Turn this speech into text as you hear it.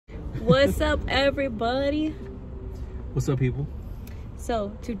What's up, everybody? What's up, people?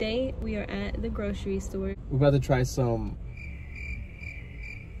 So today we are at the grocery store. We're about to try some.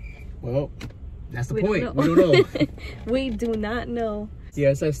 Well, that's the We point. don't We don't know. We do not know. Yeah,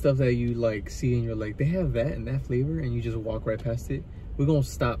 it's that stuff that you like see and you're like, they have that and that flavor, and you just walk right past it. We're gonna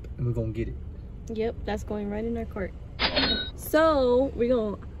stop and we're gonna get it. Yep, that's going right in our cart. So we're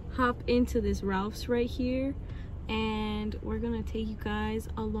gonna hop into this Ralph's right here, and we're gonna take you guys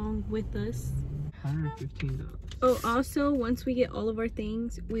along with us. $115. Oh, also, once we get all of our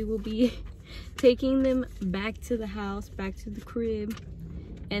things, we will be taking them back to the house, back to the crib,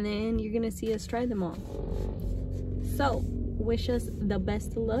 and then you're gonna see us try them all. So wish us the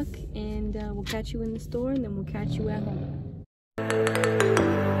best of luck, and we'll catch you in the store, and then we'll catch you at home.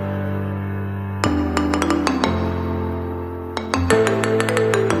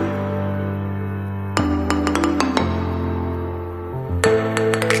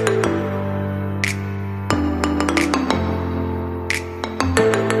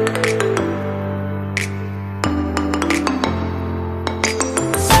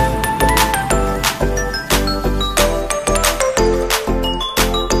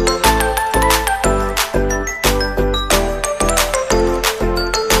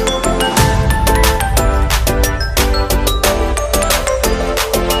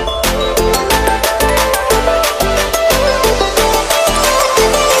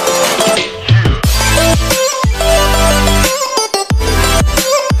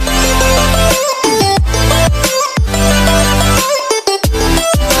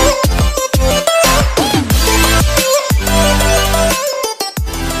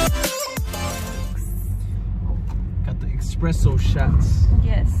 Espresso shots.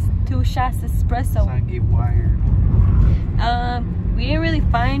 Yes, 2 shots espresso. I get wired. We didn't really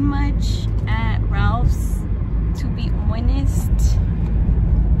find much at Ralph's, to be honest.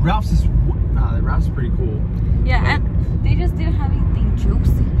 Ralph's is Ralph's is pretty cool. Yeah, they just didn't have anything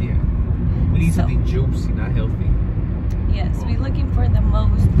juicy. Yeah, we need something juicy, not healthy. Yes, we're looking for the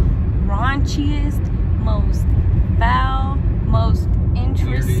most raunchiest, most foul, most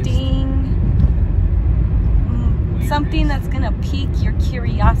interesting, something that's gonna pique your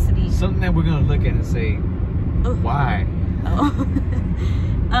curiosity. Something that we're gonna look at and say, why? Oh.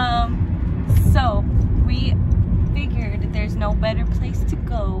 So we figured there's no better place to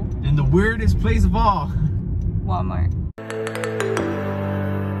go. And the weirdest place of all, Walmart.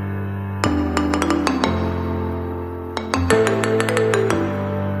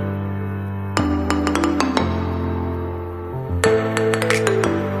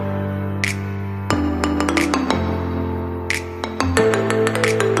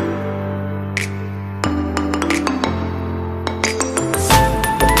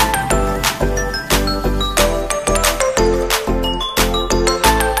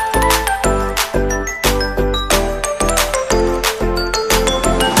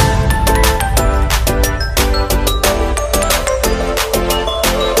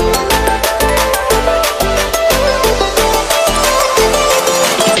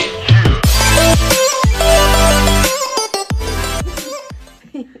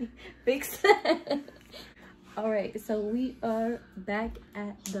 Alright, so we are back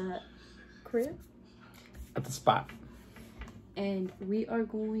at the crib. At the spot. And we are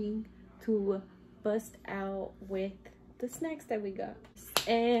going to bust out with the snacks that we got.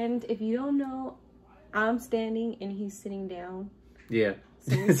 And if you don't know, I'm standing and he's sitting down. Yeah.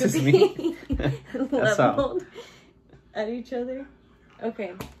 So It's just me. leveled at each other.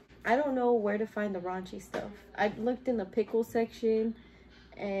 Okay. I don't know where to find the raunchy stuff. I looked in the pickle section,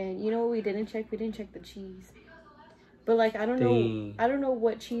 and you know what we didn't check? We didn't check the cheese. But like, I don't know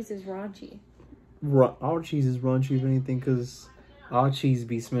what cheese is raunchy. Our cheese is raunchy if anything, because our cheese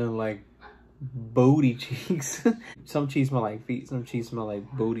be smelling like booty cheeks. Some cheese smell like feet, some cheese smell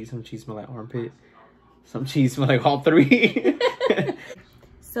like booty, some cheese smell like armpit, some cheese smell like all three.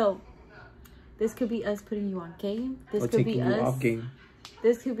 So this could be us putting you on game. This or could be taking you us off game.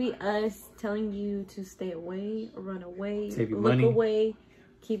 This could be us telling you to stay away, run away, Save you look money. away,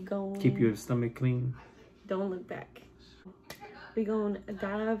 keep going. Keep your stomach clean. Don't look back. We're gonna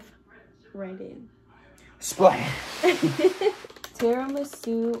dive right in. Splash!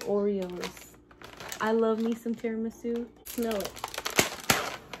 Tiramisu Oreos. I love me some tiramisu. Smell it.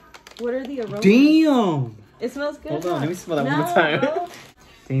 What are the aromas? Damn! It smells good. Hold on, let me smell that no, one more time. Bro.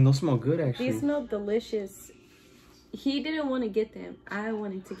 Dang, those smell good actually. These smell delicious. He didn't want to get them. I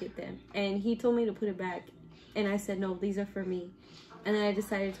wanted to get them. And he told me to put it back. And I said, no, these are for me. And then I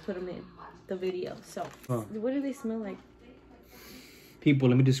decided to put them in the video. So, what do they smell like? People,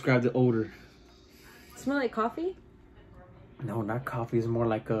 let me describe the odor. Smell like coffee? No, not coffee. It's more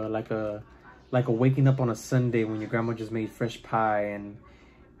like a waking up on a Sunday when your grandma just made fresh pie and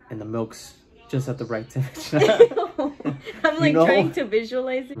the milk's just at the right temperature. I'm like trying to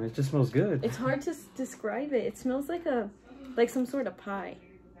visualize it. It just smells good. It's hard to describe it. It smells like some sort of pie,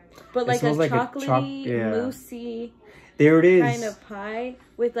 but like a chocolatey, moussey. There it is. Kind of pie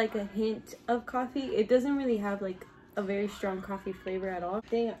with like a hint of coffee. It doesn't really have like a very strong coffee flavor at all.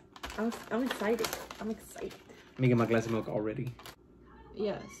 Dang, I'm excited. I'm excited. Let me get my glass of milk already.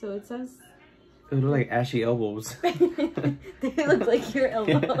 Yeah, so it says. It look like ashy elbows. They look like your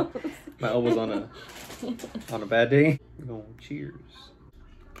elbows. My elbows on a bad day. We're going cheers.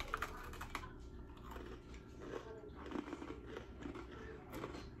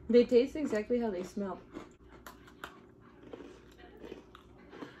 They taste exactly how they smell.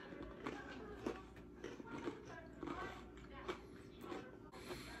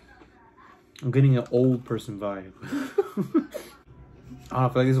 I'm getting an old person vibe. I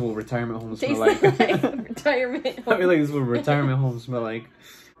feel like this is what retirement homes smell like. Retirement home. I feel like this is what retirement homes smell like.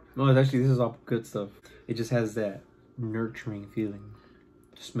 No, it's actually, this is all good stuff. It just has that nurturing feeling.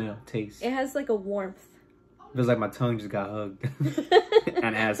 Smell, taste. It has like a warmth. It feels like my tongue just got hugged.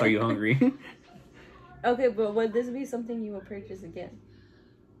 And asked, are you hungry? Okay, but would this be something you would purchase again?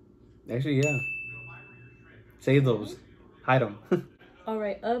 Actually, yeah. Save those. Hide them.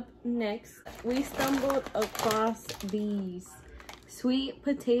 Alright, up next, we stumbled across these sweet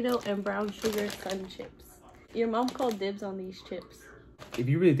potato and brown sugar sun chips. Your mom called dibs on these chips. If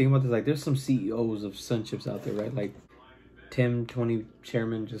you really think about this, like, there's some CEOs of sun chips out there, right? Like 10, 20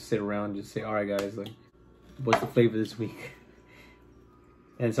 chairmen just sit around and just say, all right, guys, like, what's the flavor this week?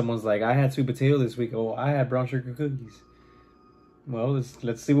 And someone's like, I had sweet potato this week. Oh, I had brown sugar cookies. Well,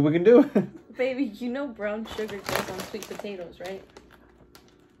 let's see what we can do. Baby, you know brown sugar goes on sweet potatoes, right?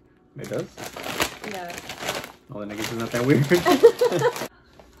 It does? Yeah. Well, then I guess it's not that weird.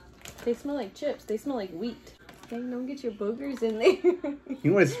 They smell like chips. They smell like wheat. Dang, don't get your boogers in there.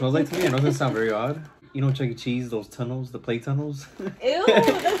 You know what it smells like to me? I know it doesn't sound very odd. You know Chuck E. Cheese, those tunnels, the play tunnels? Ew,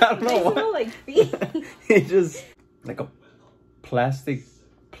 they smell like feet. It's just like a plastic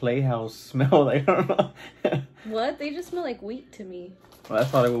playhouse smell. Like, I don't know. What? They just smell like wheat to me. Well,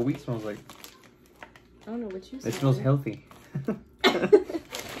 that's probably what wheat smells like. I don't know what you smell. It smells healthy.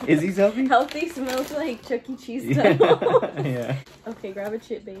 Is he healthy? Healthy smells like Chuck E. Cheese tunnel. Yeah. Okay, grab a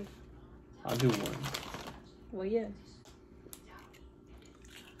chip, babe. I'll do one. Well, yeah.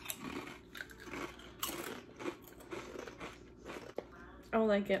 I don't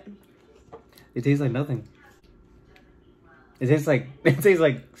like it. It tastes like nothing. It tastes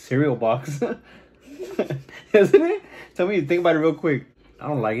like cereal box. Doesn't it? Tell me, think about it real quick. I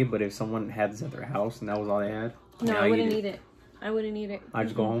don't like it, but if someone had this at their house and that was all they had, no, I wouldn't eat it. I wouldn't eat it. I'd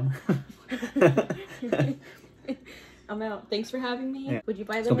just go home. I'm out. Thanks for having me. Yeah. Would you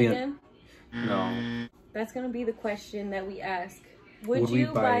buy them again? No. That's gonna be the question that we ask. Would you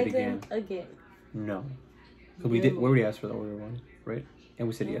buy them again? No. So we did. We already asked for the order one, right? And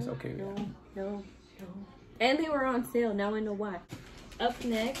we said yes. Okay. No. And they were on sale. Now I know why. Up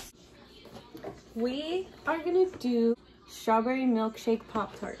next, we are gonna do strawberry milkshake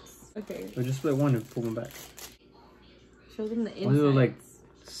Pop-Tarts. Okay. So just split one and pull them back. Show them the inside. What are like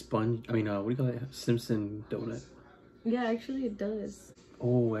sponge? I mean, what do you call it? Simpson donut. Yeah, actually it does.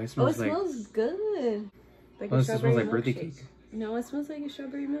 Oh, it smells like. It smells good. Like it smells like birthday cake. No, it smells like a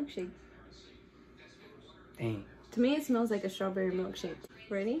strawberry milkshake. Dang. To me, it smells like a strawberry milkshake.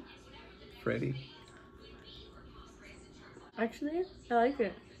 Ready? Ready. Actually, I like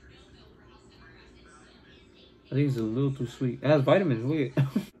it. I think it's a little too sweet. It has vitamins. Look at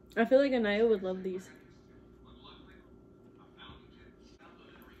it. I feel like Anaya would love these.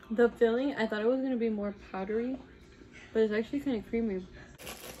 The filling, I thought it was going to be more powdery, but it's actually kind of creamy.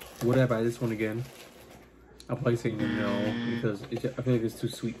 Would I buy this one again? I'll probably say no, because I feel like it's too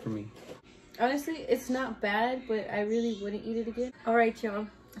sweet for me. Honestly, it's not bad, but I really wouldn't eat it again. Alright, y'all.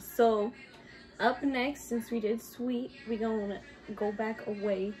 So, up next, since we did sweet, we're going to go back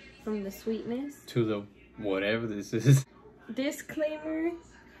away from the sweetness. To the whatever this is. Disclaimer.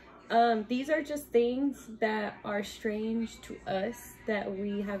 These are just things that are strange to us that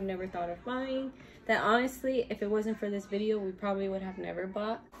we have never thought of buying. That honestly, if it wasn't for this video, we probably would have never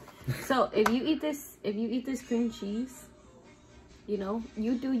bought. So if you eat this cream cheese, you know,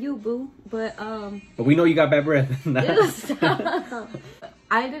 you do you, boo. But we know you got bad breath.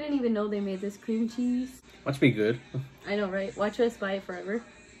 I didn't even know they made this cream cheese. Watch me good. I know, right? Watch us buy it forever.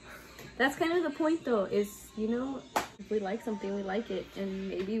 That's kind of the point, though. Is, you know, if we like something, we like it, and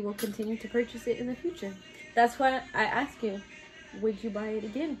maybe we'll continue to purchase it in the future. That's why I ask you, would you buy it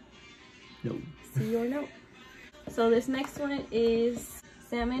again? No. See or no? So this next one is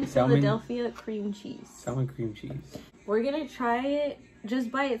salmon Philadelphia cream cheese. Salmon cream cheese. We're gonna try it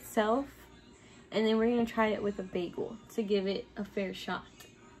just by itself, and then we're gonna try it with a bagel to give it a fair shot.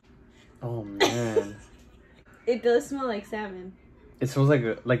 Oh man. It does smell like salmon. It smells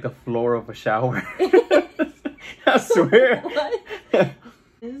like the floor of a shower. I swear. What?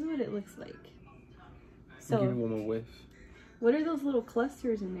 This is what it looks like. So give it one more whiff. What are those little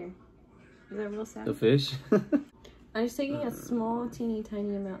clusters in there? Is that real salmon? The fish? I'm just taking a small, teeny,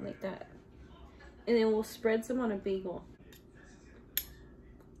 tiny amount like that. And then we'll spread some on a bagel.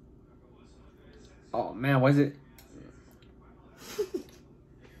 Oh man, why is it?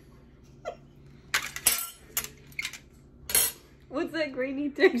 What's that grainy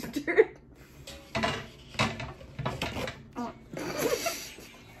texture?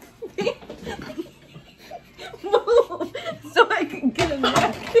 Move so I can get a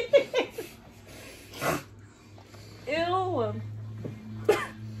napkin. Ew.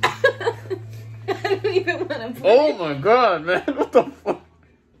 I don't even want to put Oh my god, man. What the fuck?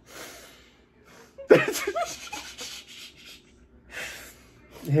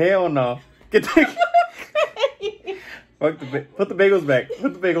 Hell no. Get the... Put the bagels back.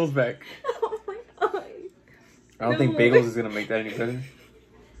 Put the bagels back. Oh my god. I don't think bagels is gonna make that any better.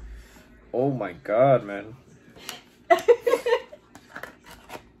 Oh my god, man.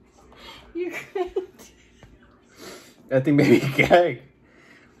 You're great. I think maybe gag.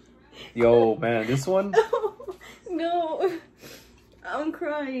 Yo, man, this one? Oh, no. I'm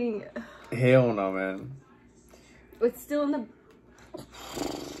crying. Hell no, man. It's still in the...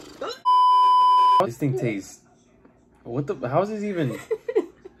 This thing tastes... What the... How is this even...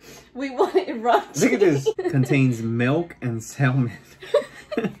 We want it raunchy. Look at this. Contains milk and salmon.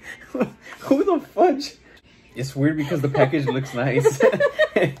 Who the fudge? It's weird because the package looks nice.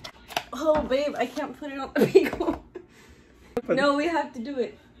 Oh, babe, I can't put it on the bagel. No, we have to do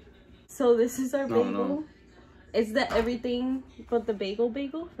it. So this is our bagel. No. It's the everything but the bagel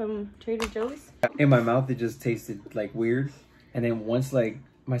from Trader Joe's. In my mouth, it just tasted like weird. And then once like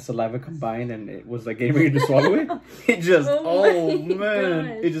my saliva combined and it was like getting ready to swallow it, it just, oh man,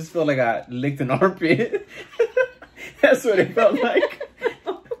 gosh. It just felt like I licked an armpit. That's what it felt like.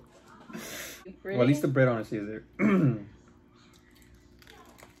 Well, at least the bread honestly is there.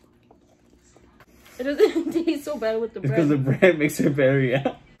 It doesn't taste so bad with the bread. Because the bread makes it better,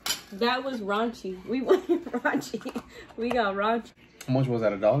 yeah. That was raunchy. We wanted raunchy. We got raunchy. How much was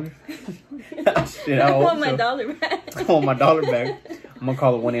that, $1? Shit, I want hope my so. dollar back. I want my dollar back. I'm gonna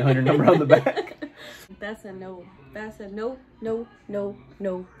call the 1-800 number on the back. That's a no. That's a no, no, no,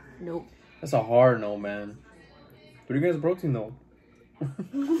 no, no. That's a hard no, man. 3 grams of protein though.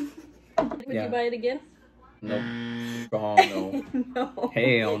 Would you buy it again? Nope. Oh no. No.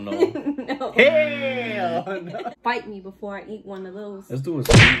 Hell no. No. Hell no. Fight me before I eat one of those. Let's do a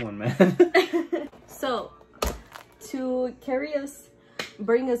sweet one, man. So, to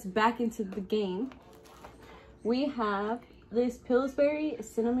bring us back into the game, we have this Pillsbury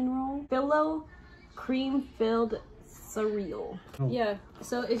cinnamon roll, Philo cream-filled cereal. Oh. Yeah,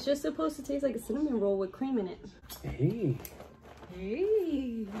 so it's just supposed to taste like a cinnamon roll with cream in it. Hey.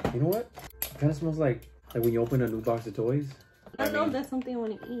 Hey. You know what? It kind of smells like when you open a new box of toys. I don't know if that's something I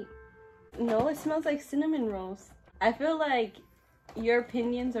want to eat. No, it smells like cinnamon rolls. I feel like your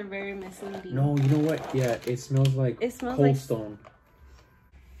opinions are very misleading. No, you know what? Yeah, it smells like Cold like Stone.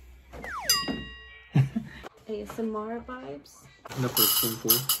 ASMR vibes. Enough for a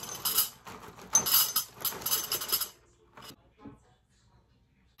spoonful.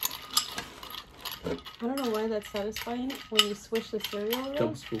 I don't know why that's satisfying when you swish the cereal around.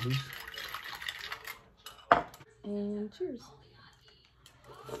 Double spoons. And cheers.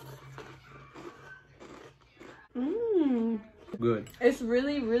 Mmm. Good. It's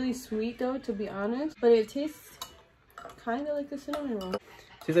really, really sweet though, to be honest. But it tastes kind of like a cinnamon roll.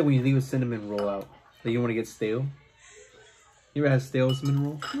 Tastes like when you leave a cinnamon roll out, that you don't want to get stale. You ever had stale cinnamon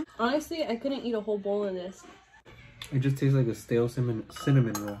roll? Honestly, I couldn't eat a whole bowl of this. It just tastes like a stale cinnamon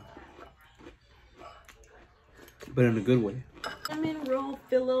roll. But in a good way. Cinnamon roll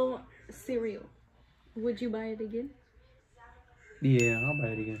Philo cereal. Would you buy it again? Yeah, I'll buy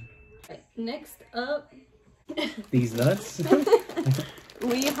it again. Right, next up, These nuts?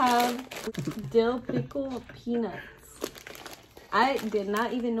 we have dill pickle peanuts. I did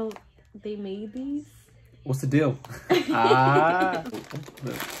not even know they made these. What's the deal? Ah.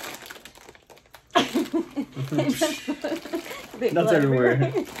 Nuts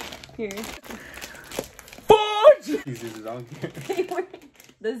everywhere. Here. Fudge! These scissors, I don't care.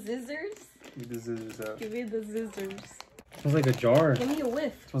 The scissors? Get the scissors out. Give me the scissors. Smells like a jar. Give me a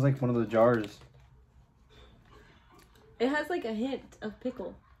whiff. Smells like one of the jars. It has like a hint of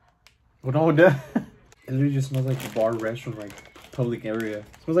pickle. Well, no, it does. It literally just smells like a bar, restaurant, like public area.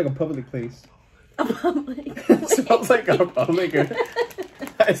 It smells like a public place. A public place. It smells like a public area.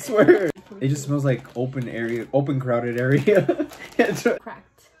 I swear. It just smells like open area, open crowded area.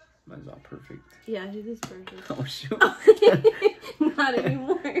 Cracked. Mine's not perfect. Yeah, it is perfect. Oh shoot. Not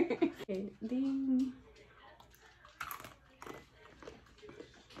anymore. Okay, ding.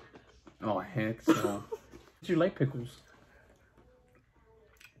 Oh heck no. Do you like pickles?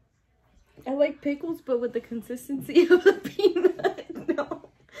 I like pickles, but with the consistency of a peanut.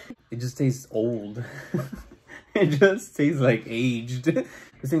 No. It just tastes old. It just tastes like aged.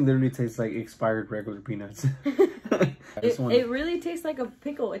 This thing literally tastes like expired regular peanuts. It really tastes like a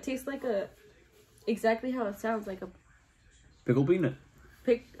pickle. It tastes like a, exactly how it sounds, like a pickle peanut.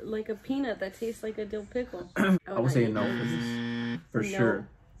 Like a peanut that tastes like a dill pickle. I would say no for this. For sure.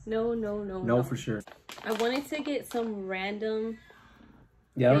 No, for sure. I wanted to get some random.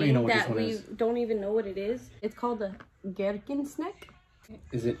 Yeah, I don't even know what this one is. We don't even know what it is. It's called a gherkin snack.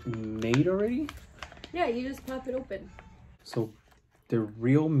 Is it made already? Yeah, you just pop it open. So, they're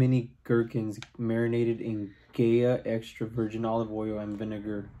real mini gherkins marinated in Gaia extra virgin olive oil and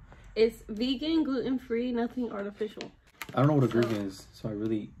vinegar. It's vegan, gluten-free, nothing artificial. I don't know what a gherkin is, so I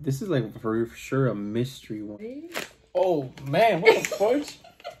really... This is like for sure a mystery one. Oh, man, what the fudge?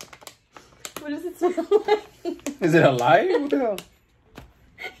 What does it smell like? Is it alive? What the hell?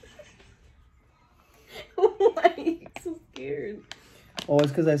 Why are you so scared? Oh,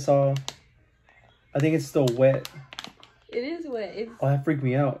 it's because I saw... I think it's still wet. It is wet. It's... Oh, that freaked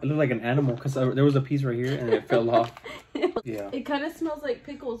me out. It looked like an animal because there was a piece right here and it fell off. Yeah. It kind of smells like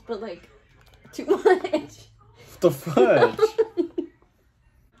pickles, but like too much. The fudge.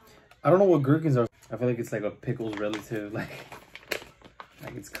 I don't know what gherkins are. I feel like it's like a pickle's relative, like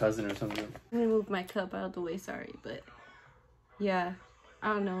its cousin or something. I'm gonna move my cup out of the way, sorry, but yeah,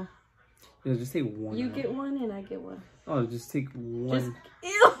 I don't know. Yeah, just take one. You get one and I get one. Oh, just take one.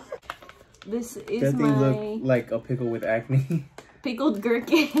 Ew. This is that thing look like a pickle with acne. Pickled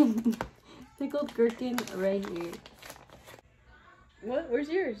gherkin. Pickled gherkin right here. What? Where's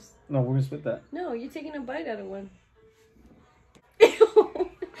yours? No, we're gonna split that. No, you're taking a bite out of one.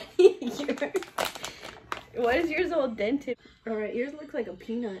 Why is yours all dented? Alright, yours looks like a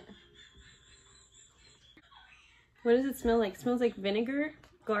peanut. What does it smell like? It smells like vinegar,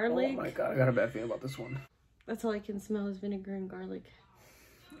 garlic. Oh my god, I got a bad feeling about this one. That's all I can smell is vinegar and garlic.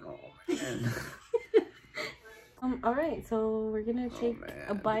 Oh man. Alright, so we're gonna take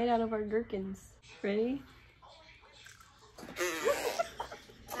a bite out of our gherkins. Ready?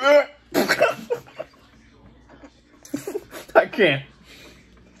 I can't.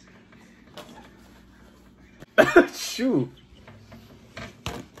 Shoot.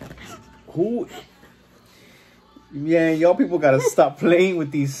 Who? Yeah, y'all people gotta stop playing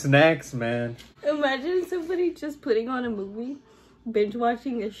with these snacks, man. Imagine somebody just putting on a movie, binge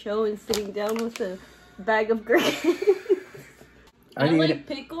watching a show, and sitting down with a bag of gherkins. I like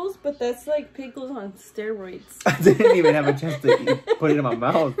pickles, but that's like pickles on steroids. I didn't even have a chance to put it in my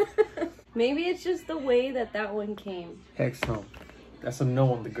mouth. Maybe it's just the way that one came. Heck no. That's a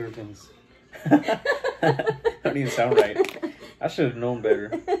no on the gherkins. That don't even sound right. I should have known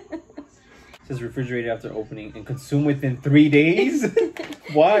better. It says refrigerated after opening and consume within 3 days?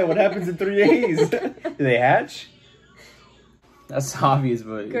 Why? What happens in 3 days? Do they hatch? That's obvious,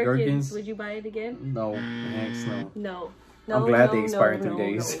 but gherkins... Would you buy it again? No. Heck no. No. I'm glad they expire in 3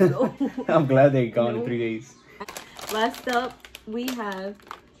 days. I'm glad they're gone in 3 days. Last up, we have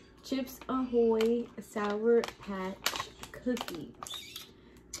Chips Ahoy Sour Patch Cookies.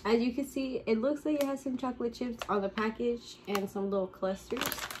 As you can see, it looks like it has some chocolate chips on the package and some little clusters.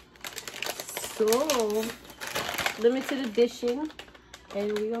 So, limited edition.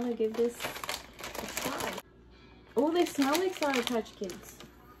 And we're gonna give this a try. Oh, they smell like Sour Patch Kids.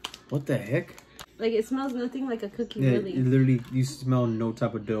 What the heck? Like, it smells nothing like a cookie, yeah, really. It literally, you smell no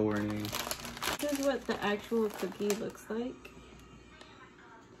type of dough or anything. This is what the actual cookie looks like.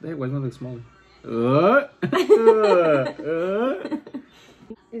 Hey, why does it look smaller?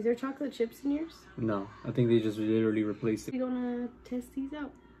 Is there chocolate chips in yours? No, I think they just literally replaced it. We're gonna test these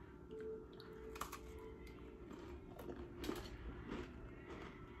out.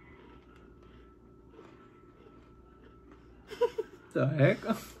 The heck?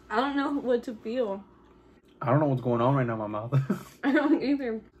 I don't know what to feel. I don't know what's going on right now in my mouth. I don't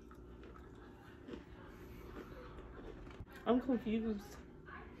either. I'm confused.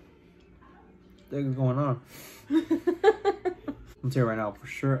 What the heck is going on? I'm telling you right now, for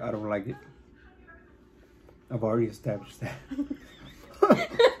sure, I don't like it. I've already established that.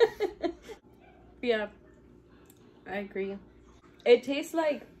 Yeah. I agree. It tastes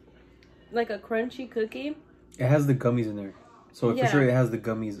like a crunchy cookie. It has the gummies in there. So Yeah. for sure it has the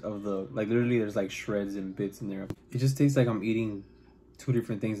gummies of the, like literally there's like shreds and bits in there. It just tastes like I'm eating two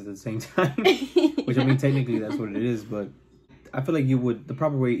different things at the same time. Which I mean technically that's what it is, but I feel like the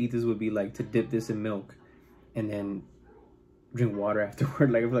proper way to eat this would be like to dip this in milk and then drink water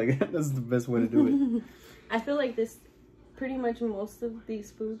afterward. Like I feel like that's the best way to do it. I feel like pretty much most of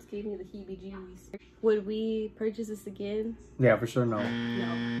these foods gave me the heebie-jeebies. Would we purchase this again? Yeah, for sure, no. No,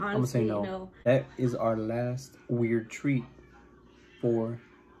 I'm gonna honestly, say no. That is our last weird treat for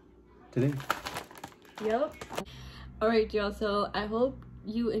today. Yep. All right, y'all. So I hope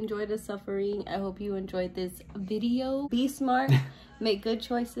you enjoyed the suffering. I hope you enjoyed this video. Be smart. Make good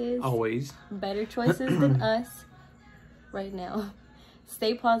choices. Always. Better choices than us right now.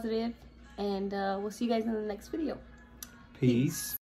 Stay positive, and we'll see you guys in the next video. Peace.